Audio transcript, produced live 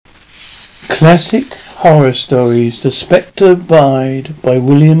Classic horror stories. The Spectre Bride by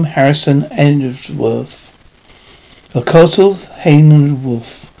William Harrison Ainsworth. The Castle of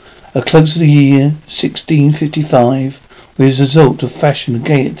Ainsworth, close to the year 1655, was a result of fashion and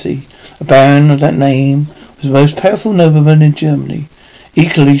gaiety. A baron of that name was the most powerful nobleman in Germany,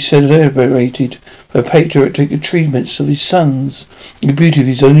 equally celebrated for the patriotic achievements of his sons and the beauty of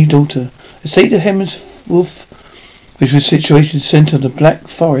his only daughter. The estate of Ainsworth, which was situated in the centre of the Black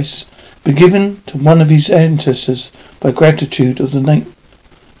Forest, been given to one of his ancestors by gratitude of the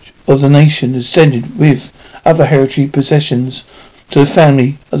nation, descended with other hereditary possessions to the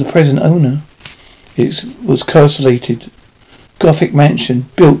family of the present owner. It was castellated Gothic mansion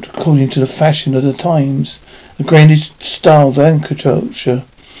built according to the fashion of the times, the grandest style of architecture,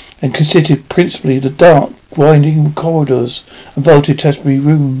 and consisted principally of the dark, winding corridors and vaulted tapestry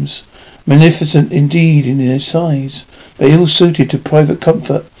rooms, magnificent indeed in their size, but ill suited to private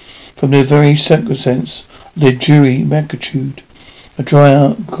comfort from their very circumstance of their dreary magnitude. A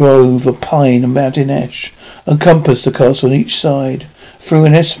dry grove of pine and mountain ash encompassed the castle on each side, threw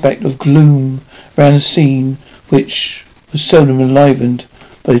an aspect of gloom round the scene, which was seldom enlivened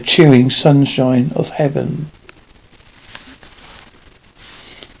by the cheering sunshine of heaven.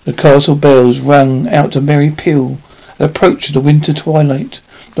 The castle bells rung out a merry peal at the approach of the winter twilight.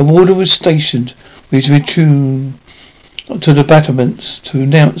 The warder was stationed with his tune to the battlements to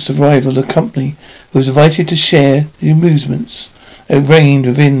announce the arrival of the company who was invited to share the amusements that reigned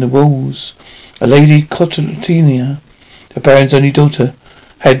within the walls. A lady Cotilina, the baron's only daughter,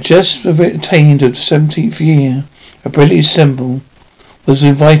 had just attained her 17th year. A brilliant assembly was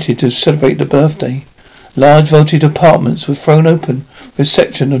invited to celebrate the birthday. Large vaulted apartments were thrown open for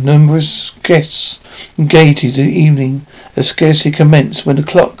reception of numerous guests, and gaieties in the evening had scarcely commenced when the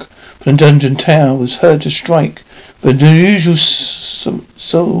clock from the dungeon tower was heard to strike with an unusual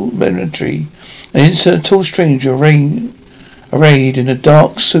solemnity. An instant, a tall stranger arrayed in a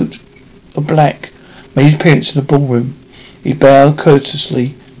dark suit of black made his appearance in the ballroom. He bowed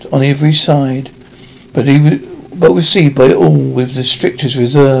courteously on every side, but received by all with the strictest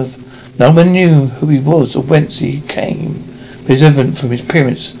reserve. No one knew who he was or whence he came, but it was evident from his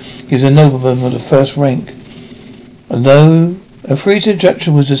appearance he was a nobleman of the first rank. And though a free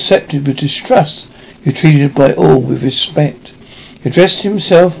introduction was accepted with distrust, he was treated by all with respect. He addressed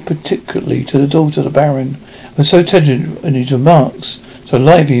himself particularly to the daughter of the baron, and was so tender in his remarks, so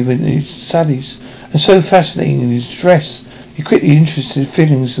lively in his sallies, and so fascinating in his dress, he quickly interested the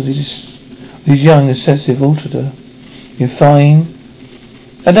feelings of his young and sensitive auditor. In fine,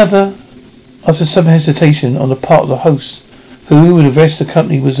 after some hesitation on the part of the host, who with the rest of the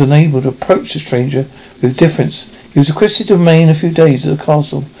company was unable to approach the stranger with difference, he was requested to remain a few days at the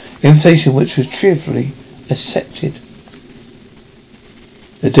castle, an invitation which was cheerfully accepted.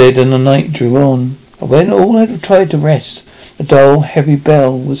 The dead and the night drew on, and when all had tried to rest, a dull, heavy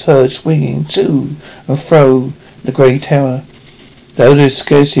bell was heard swinging to and fro in the grey tower, though there was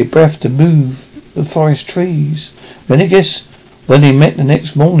scarcely a breath to move the forest trees. Many guests, when they met the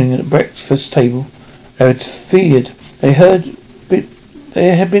next morning at the breakfast table, had feared there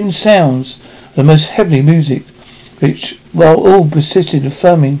had been sounds of the most heavenly music, which, while all persisted in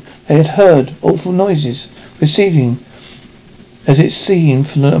affirming they had heard awful noises proceeding, as it seemed,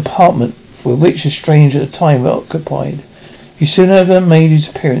 from the apartment for which the stranger at the time occupied. He soon after made his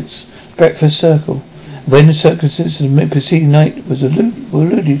appearance at the breakfast circle, and when the circumstances of the preceding night was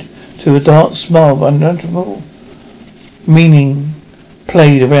alluded to, a dark smile of unaccountable meaning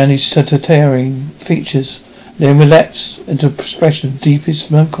played around his towering features, then relapsed into an expression of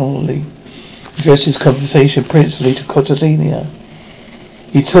deepest melancholy. He addressed his conversation principally to Cotilina.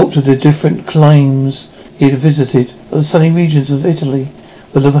 He talked of the different climes he had visited, of the sunny regions of Italy,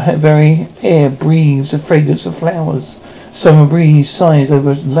 where the very air breathes the fragrance of flowers. Summer breeze sighs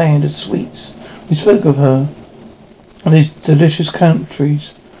over a land of sweets. We spoke of her and these delicious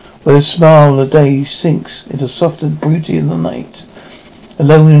countries, where the smile of the day sinks into softer beauty in the night. The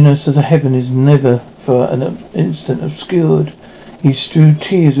loneliness of the heaven is never for an instant obscured. He strewed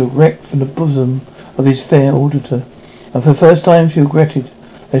tears of wreck from the bosom of his fair auditor, and for the first time she regretted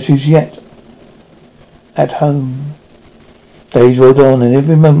that she was yet at home. Days rolled on, and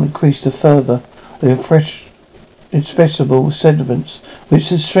every moment increased the fervour of the inexpressible sentiments which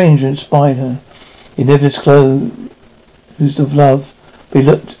the stranger inspired her. He never disclosed of love, but he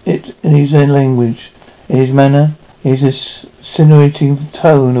looked it in his own language, in his manner, in his insinuating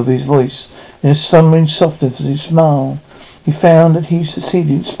tone of his voice, in the slumbering softness of his smile. He found that he succeeded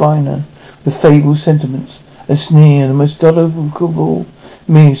in inspiring her with fabled sentiments. A sneer, the most delectable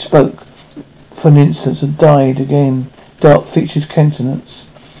meaning spoke for an instant and died again. Dark featured countenance,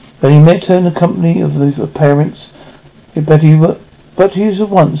 When he met her in the company of the parents, but he was at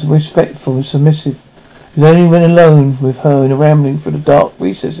once respectful and submissive. It was only when alone with her in rambling through the dark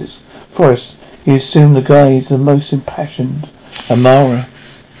recesses forest he assumed the guise of the most impassioned admirer.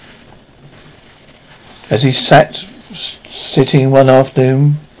 As he sitting one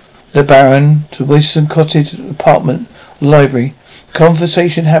afternoon, the Baron to Wilson Cottage apartment or library, the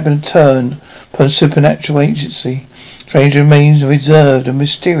conversation happened to turn upon supernatural agency. Stranger remains reserved and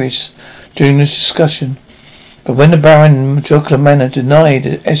mysterious during this discussion. But when the Baron in a jocular manner denied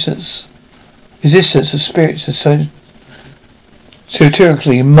the existence of spirits and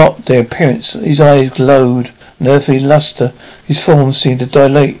satirically mocked their appearance, his eyes glowed, an earthly lustre, his form seemed to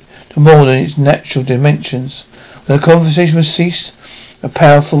dilate to more than its natural dimensions. When the conversation was ceased, a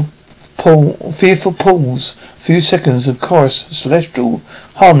fearful pause, a few seconds of chorus of celestial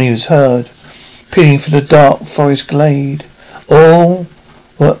harmony was heard, pealing from the dark forest glade. All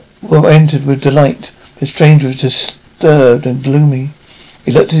were entered with delight. The stranger was disturbed and gloomy.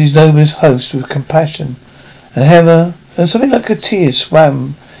 He looked at his noblest host with compassion, and something like a tear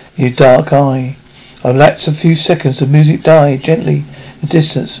swam in his dark eye. On lapse a few seconds, the music died gently in the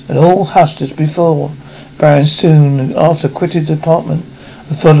distance, and all hushed as before. Baron soon after quitted the apartment,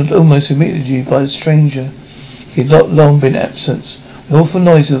 and followed almost immediately by the stranger. He had not long been absent. The awful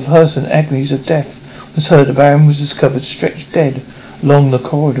noise of person agonies of death was heard. The Baron was discovered stretched dead along the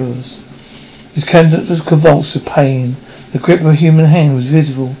corridors. His countenance was convulsed with pain. The grip of a human hand was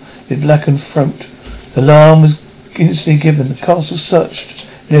visible in his blackened throat. The alarm was instantly given. The castle searched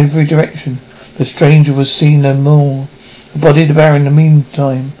in every direction. The stranger was seen no more. The body of the Baron, in the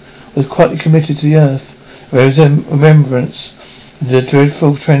meantime, was quietly committed to the earth. Remembrance of the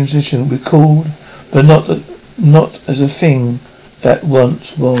dreadful transition recalled, but not as a thing that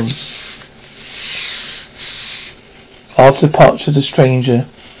once was. After the departure of the stranger,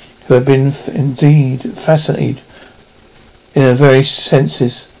 who had been indeed fascinated in her very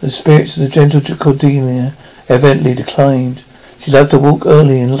senses, the spirits of the gentle Cordelia evidently declined. She loved to walk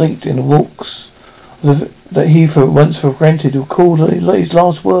early and late in the walks that he once for granted recalled his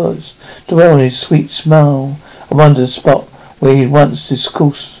last words, dwell on his sweet smile, and wondered the spot where he once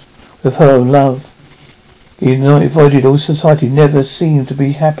discoursed with her of love. He avoided all society, never seemed to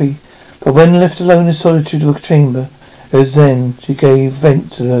be happy, but when left alone in the solitude of a chamber, it was then she gave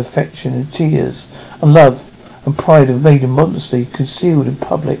vent to her affection in tears, and love and pride of maiden modesty concealed in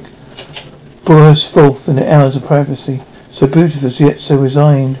public burst forth in the hours of privacy. So beautiful yet so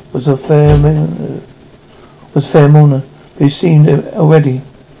resigned was fair Mona, but he seemed already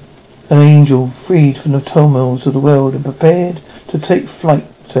an angel freed from the turmoils of the world and prepared to take flight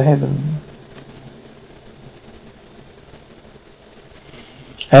to heaven.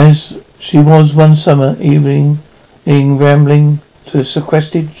 As she was one summer evening rambling to a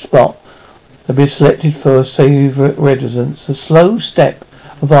sequestered spot that had been selected for a safe residence, a slow step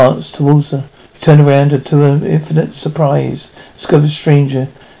advanced towards her. She turned around and to her infinite surprise discovered a stranger.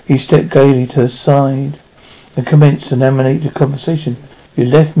 He stepped gaily to her side and commenced an animated conversation. You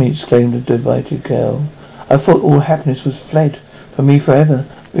left me, exclaimed the delighted girl. I thought all happiness was fled from me forever.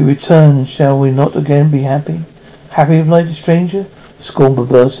 We return, and shall we not again be happy? Happy, replied the stranger. The scornful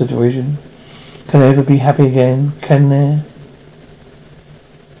burst of derision. Can I ever be happy again? Can there?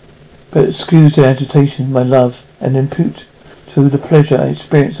 But excuse the agitation, my love, and impute to the pleasure I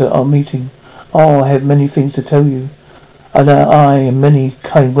experienced at our meeting. Oh, I have many things to tell you, and many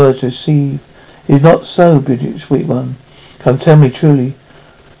kind words to receive. It is not so, beautiful sweet one. Come, tell me truly.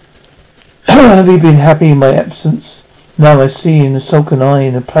 Have you been happy in my absence? Now I see in the sulken eye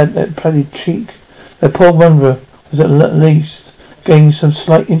and the pallid cheek. The poor wanderer was at least gaining some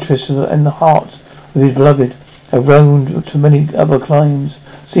slight interest in the heart of his beloved. I have roamed to many other climes,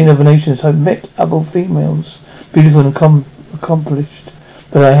 seen other nations, I have met other females, beautiful and accomplished,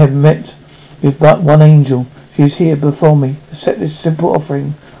 but I have met with but one angel. She is here before me. Accept this simple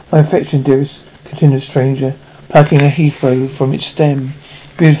offering. My affection, dearest, continued the stranger, plucking a heath rose from its stem.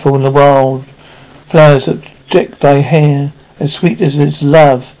 Beautiful in the wild flowers that deck thy hair, as sweet as its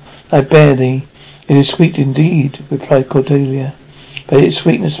love I bear thee. It is sweet indeed, replied Cordelia, but its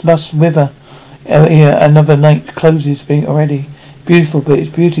sweetness must wither ere another night closes, being already beautiful, but its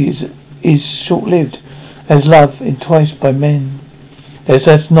beauty is short-lived, as love enticed by men. Let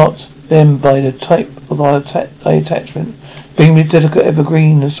us not then by the type of thy attachment bring me delicate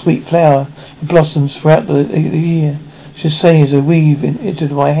evergreen, a sweet flower that blossoms throughout the year. Should say as I weave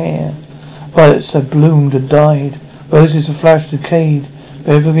into my hair. Violets have bloomed and died, roses have flourished and decayed,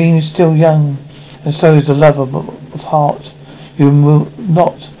 but evergreen is still young, and so is the love of heart.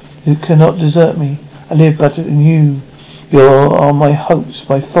 You cannot desert me. I live but in you. You are my hopes,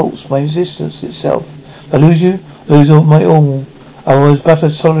 my faults, my existence itself. If I lose you, lose all my all. I was but a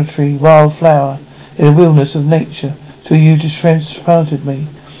solitary wild flower in the wilderness of nature, till you transplanted me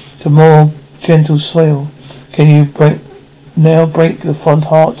to more gentle soil. Can you now break the fond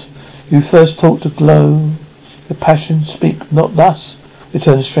heart you first taught to glow? The passion, speak not thus,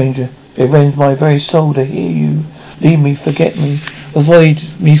 returned the stranger. It rends my very soul to hear you. Leave me, forget me, avoid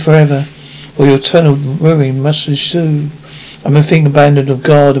me forever, or your eternal ruin must ensue. I'm a thing abandoned of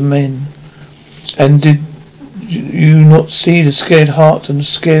God and men. And did you not see the scared heart and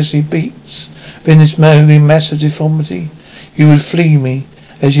scarcely beats within this moving mass of deformity? You would flee me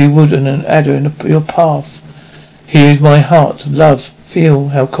as you would an adder in your path. Here is my heart, love, feel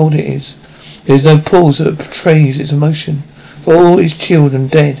how cold it is. There is no pulse that betrays its emotion, for all is chilled and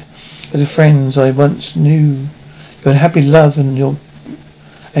dead as the friends I once knew. Your unhappy love and your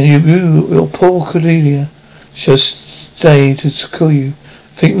poor Cordelia shall stay to succour you.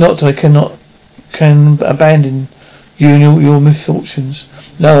 Think not I can abandon you in your misfortunes.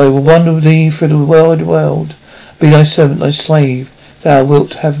 No, I will wander with thee through the wide world, be thy servant, thy slave. Thou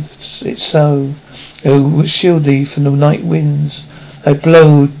wilt have it so. I will shield thee from the night winds. I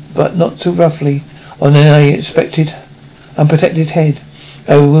blow, but not too roughly, on thy unprotected head.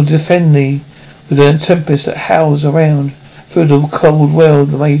 I will defend thee with the tempest that howls around. Through the cold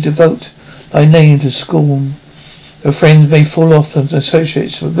world may devote thy name to scorn. Your friends may fall off and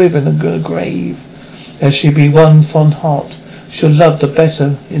associates with in the grave. There shall be one fond heart shall love the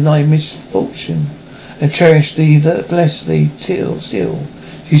better in thy misfortune, and cherish thee that bless thee till still.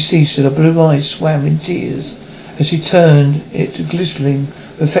 She ceased, and her blue eyes swam in tears as she turned it glittering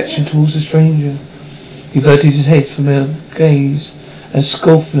with affection towards the stranger. He averted his head from her gaze, and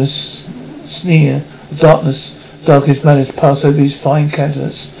scornfulness sneer of darkness, darkest malice passed over his fine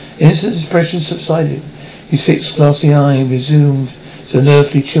countenance. Innocent expression subsided. His fixed glassy eye resumed its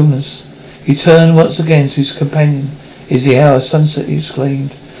unearthly chillness. He turned once again to his companion. "It is the hour of sunset," he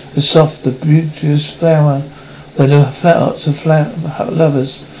exclaimed. "The soft, the beauteous flower, where the hearts of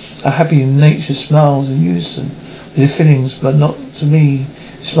lovers are happy in nature smiles in unison with their feelings, but not to me.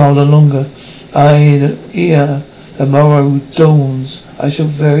 Smile no longer. Ere the morrow dawns, I shall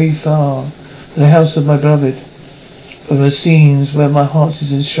very far from the house of my beloved, from the scenes where my heart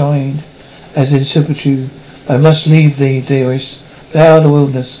is enshrined, as in sepulture. I must leave thee, dearest, thou the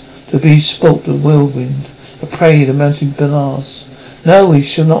wilderness, to be sport the whirlwind, the prey of the mountain blast." "No, we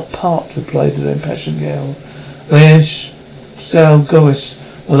shall not part," replied the impassioned girl. "Where thou goest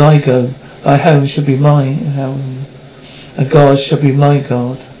will I go. Thy home shall be my home, and God shall be my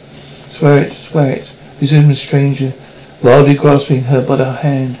God." Swear it, resumed the stranger, wildly grasping her by the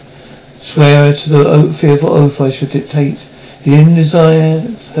hand. "Swear to the fearful oath I shall dictate." He then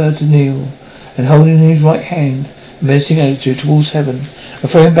desired her to kneel, and holding in his right hand a menacing attitude towards heaven, and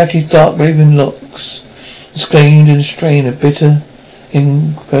throwing back his dark raven locks, exclaimed in a strain of bitter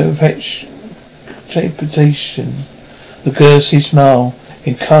interpretation, the ghastly smile,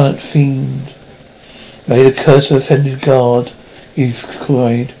 incarnate fiend. "May the curse of offended God," he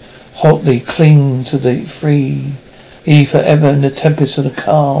cried, "hotly cling to thee free, thee forever in the tempest and the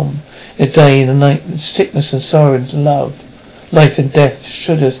calm, in the day and the night, in sickness and sorrow and love, life and death,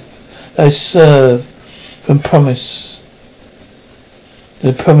 shouldst thou serve from promise.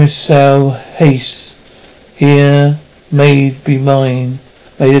 The promise thou haste, here may be mine.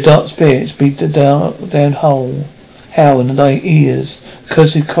 May the dark spirits be down howl in thy ears,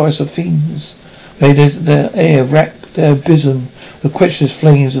 cursed chorus of fiends. May the air rack their bosom with quenchless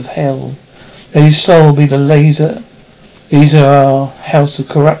flames of hell. May his soul be the laser. These are our house of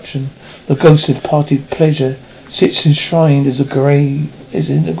corruption. The ghost of departed pleasure sits enshrined as in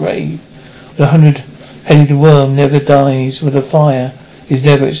the grave. The 100-headed worm never dies, where the fire is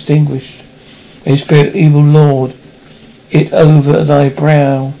never extinguished. May spirit evil lord it over thy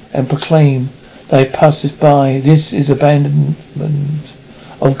brow and proclaim thy passeth by. This is abandonment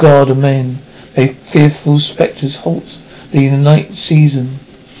of God and men. May fearful spectres haunt thee in the night season.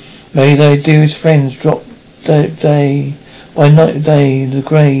 May thy dearest friends drop day by night day in the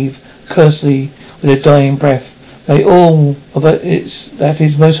grave, curse thee with their dying breath. May all of that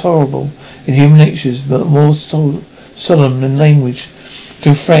is most horrible in human natures, but more solemn than language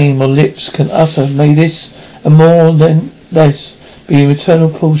to frame or lips can utter. May this and more than less be your eternal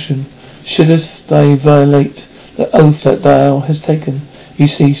portion. Shouldst thou violate the oath that thou hast taken. He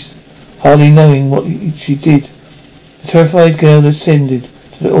ceased, hardly knowing what she did. The terrified girl ascended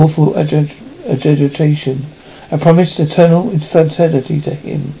to the awful agitation and promised eternal infidelity to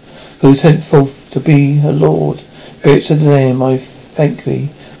him who was henceforth to be her lord. Spirit said to them, "I thank thee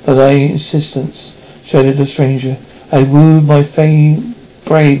for thy insistence," shouted the stranger. I wooed my fame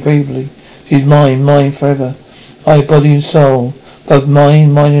bravely. She's mine forever. I, body and soul, both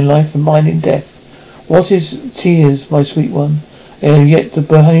mine in life and mine in death. What is tears, my sweet one? Ere yet the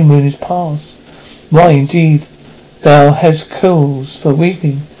honeymoon is past. Why, indeed, thou hast cause for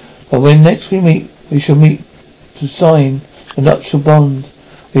weeping. But when next we meet, we shall meet to sign a nuptial bond.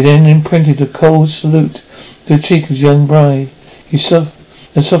 We then imprinted a cold salute to the cheek of the young bride.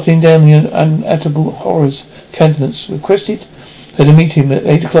 And softening down the unutterable horror's countenance, requested her to meet him at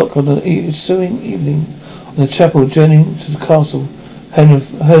 8 o'clock on the ensuing evening on the chapel journeying to the castle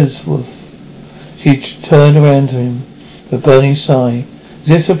Ainsworth. She turned around to him with a burning sigh,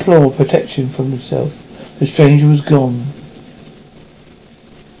 as if to implore protection from himself. The stranger was gone.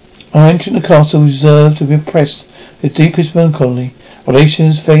 On entering the castle, was observed to be oppressed with deepest melancholy.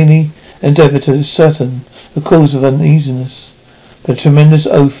 Relations vainly endeavoured to ascertain the cause of uneasiness. But a tremendous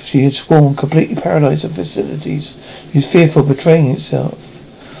oath she had sworn completely paralysed her facilities. She was fearful of betraying itself.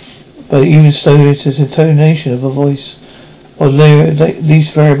 But even slowest intonation of her voice, or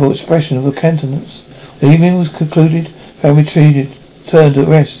least variable expression of her countenance. The evening was concluded, family turned to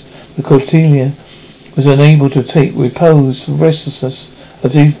rest, but Cordelia was unable to take repose from restlessness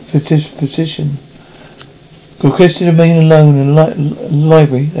of disposition. Requested to remain alone in the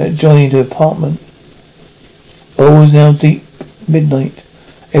library that adjoined her apartment. All was now deep midnight.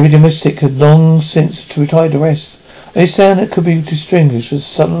 Every domestic had long since retired to rest. A sound that could be distinguished was a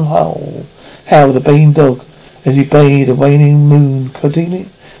sudden howl of a baying dog as he bayed a waning moon. Cordelia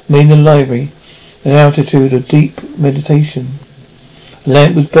remained in the library, an altitude of deep meditation. A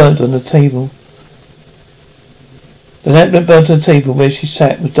lamp was burnt on the table. The lamp that burnt on the table where she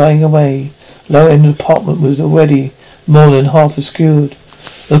sat was dying away. The lower end of the apartment was already more than half obscured.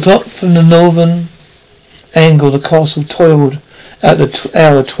 The clock from the northern angle of the castle toiled at the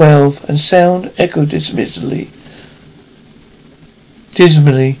hour 12, and sound echoed dismally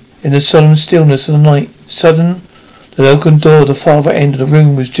in the solemn stillness of the night. Sudden, the oaken door of the farther end of the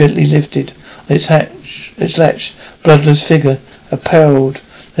room was gently lifted. On its latch, bloodless figure, apparelled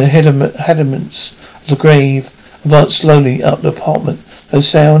the habiliments of the grave, advanced slowly up the apartment. No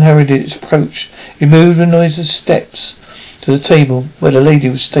sound heralded its approach. He moved with noiseless steps to the table where the lady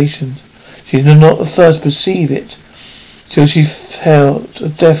was stationed. She did not at first perceive it, till she felt a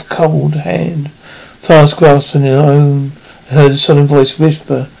death cold hand fast grasping her own, and heard a solemn voice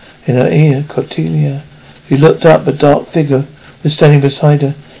whisper in her ear, "Cordelia." She looked up. A dark figure was standing beside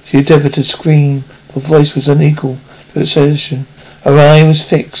her. She endeavoured to scream. Her voice was unequal to exertion. Her eye was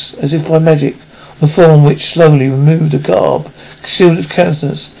fixed, as if by magic, on the form which slowly removed the garb, concealed its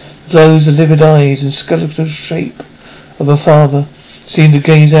countenance. Those the livid eyes and skeletal shape of her father seemed to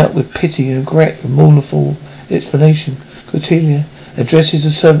gaze out with pity and regret and mournful explanation. "Cordelia, addresses the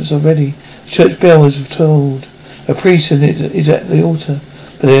servants already. The church bell has tolled. A priest is at the altar,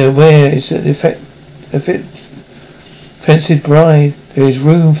 but they are aware is that the offended bride. There is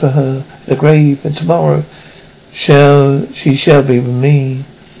room for her at the grave, and tomorrow she shall be with me."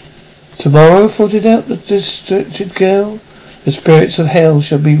 "Tomorrow," faltered out the distracted girl. "The spirits of hell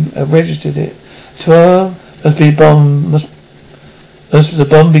have registered it. Tomorrow must the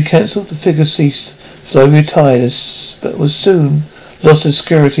bomb be cancelled?" The figure ceased, slowly retired, but was soon lost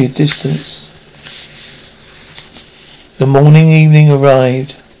obscurity at distance. The evening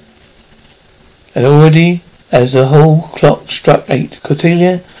arrived, and already, as the hall clock struck 8,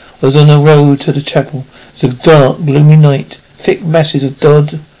 Cordelia was on the road to the chapel. It was a dark, gloomy night. Thick masses of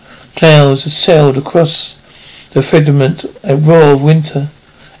clouds sailed across the firmament. A roar of winter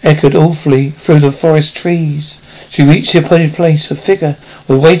echoed awfully through the forest trees. She reached the appointed place. A figure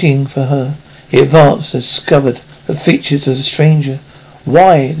was waiting for her. He advanced and discovered the features of the stranger.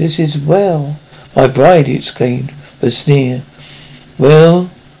 "Why, this is my bride," he exclaimed with a sneer. Will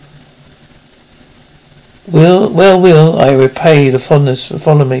I repay the fondness?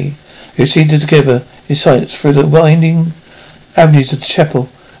 Follow me." They proceeded together in silence through the winding avenues of the chapel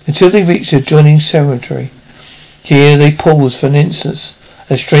until they reached the adjoining cemetery. Here they paused for an instant.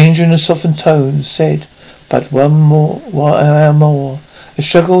 A stranger in a softened tone said, "But one hour more. The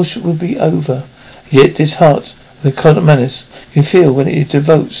struggle will be over. Yet this heart of incarnate malice can feel when it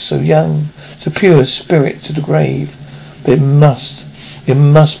devotes so young, so pure a spirit to the grave. But it must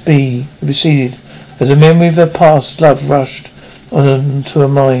be," he proceeded, as the memory of her past love rushed onto her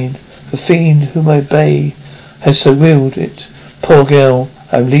mind. "The fiend whom I obey has so willed it. Poor girl,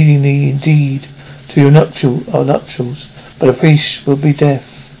 I am leading thee indeed to our nuptials, but the priest will be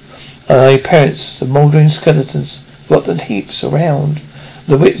deaf. Thy parents, the mouldering skeletons, rotten heaps around,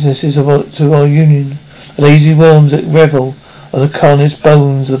 the witnesses to our union, the lazy worms that revel on the carnage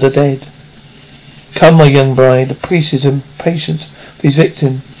bones of the dead." Come, my young bride. The priest is impatient for his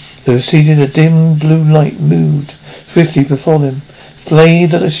victim. They receded. A dim blue light moved swiftly before them.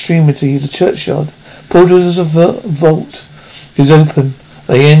 Played at the extremity of the churchyard. Portals of the vault is open.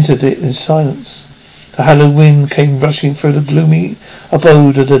 They entered it in silence. The hallowed wind came rushing through the gloomy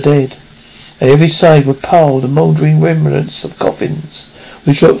abode of the dead. At every side were piled the mouldering remnants of coffins,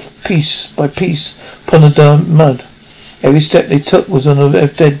 which dropped piece by piece upon the damp mud. Every step they took was on a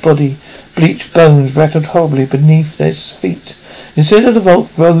dead body. Bleached bones rattled horribly beneath their feet. Instead of the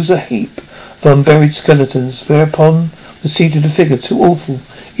vault rose a heap of unburied skeletons, whereupon was seated a figure too awful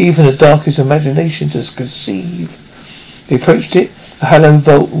even the darkest imagination to conceive. They approached it. The hallowed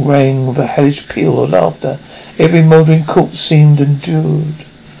vault rang with a hellish peal of laughter. Every mouldering corpse seemed endued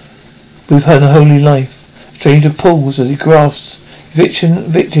with unholy life. A stranger paused as he grasped the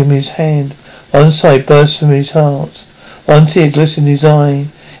victim in his hand. One sigh burst from his heart. One tear glistened in his eye.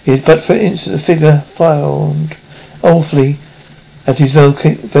 But for an instant the figure frowned awfully at his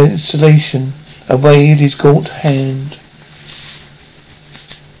ventilation and waved his gaunt hand.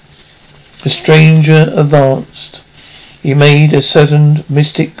 The stranger advanced. He made a sudden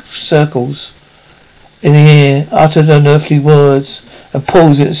mystic circles in the air, uttered unearthly words, and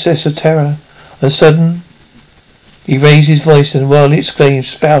paused in excess of terror. On a sudden, he raised his voice and wildly exclaimed,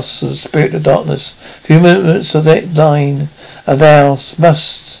 "Spouse of the spirit of darkness, few moments of thine, and thou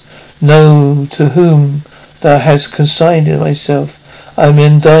must know to whom thou hast consigned myself. I am the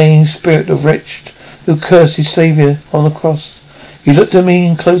undying spirit of wretched who cursed his Saviour on the cross. He looked at me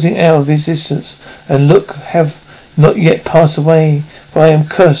in closing hour of existence, and look have not yet passed away, for I am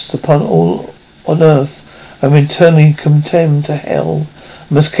cursed upon all on earth. I am eternally condemned to hell.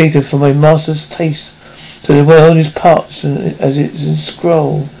 I must cater for my master's taste. So the world is parched as it is in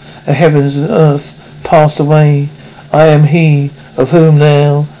scroll, and heavens and earth passed away. I am he of whom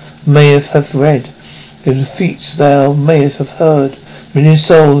thou mayest have read, whose feats thou mayest have heard. Many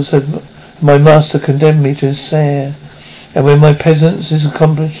souls have my master condemned me to ensnare, and when my penance is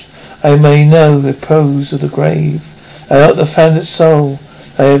accomplished, I may know the repose of the grave. Thou art the founded soul,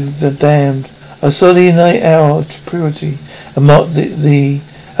 I have the damned. I saw thee in thy hour of purity, and marked thee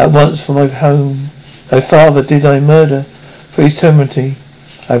at once for my home. Thy father did I murder for eternity.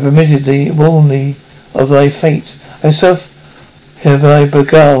 I permitted thee, warned thee of thy fate. Myself have I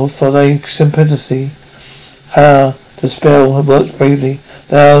beguiled for thy sympathy. Ah, the spell works bravely.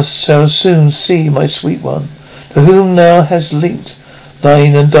 Thou shalt soon see, my sweet one, to whom thou hast linked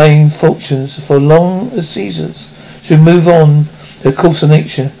thine undying fortunes, for long as Caesars should move on the course of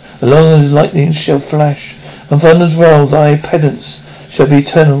nature, as long as lightning shall flash and thunders roll, thy penance shall be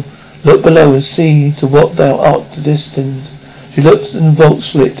eternal. Look below and see to what thou art destined. She looked and the vault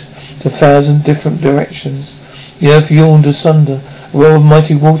split to 1,000 different directions. The earth yawned asunder. A roar of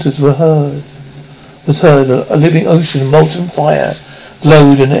mighty waters was heard. A living ocean of molten fire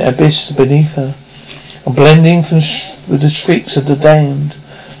glowed in the abyss beneath her, and blending with the shrieks of the damned,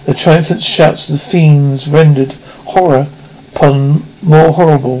 the triumphant shouts of the fiends rendered horror upon more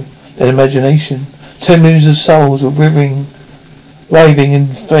horrible than imagination. 10 millions of souls were writhing in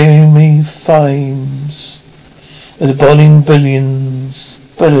flaming flames as the boiling billions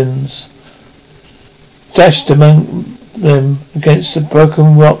dashed among them against the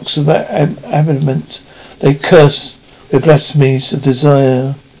broken rocks of abandonment. They cursed with blasphemies of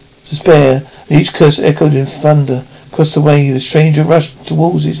despair, and each curse echoed in thunder. Across the way, the stranger rushed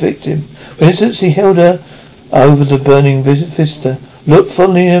towards his victim. For instance, he held her over the burning vista, looked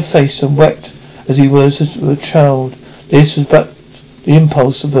fondly in her face, and wept as he was a child. This was but the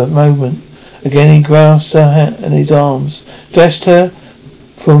impulse of the moment. Again he grasped her hand in his arms, dashed her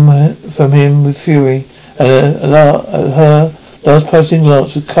from him with fury, and her last passing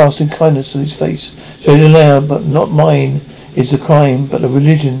glance was cast in kindness on his face, showed aloud, but not mine is the crime, but the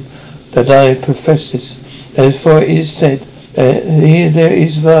religion that thou professest. As for it is said, there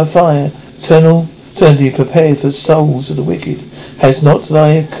is fire, eternity prepared for the souls of the wicked. Has not thy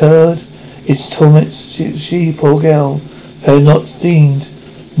occurred its torments? She, poor girl, had not deemed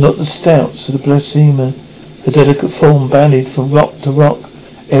not the stouts of the blasphemer. Her delicate form bounded from rock to rock,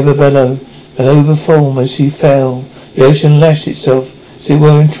 ever below and over foam as she fell. The ocean lashed itself as it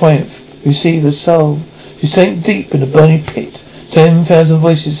were in triumph. Receive her soul. She sank deep in the burning pit. 10,000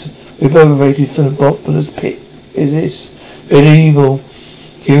 voices reverberated from the bottomless pit. Is this very evil?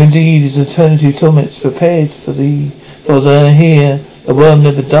 Here indeed is eternity torments prepared for thee. For here the worm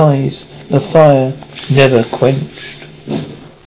never dies, the fire never quenched.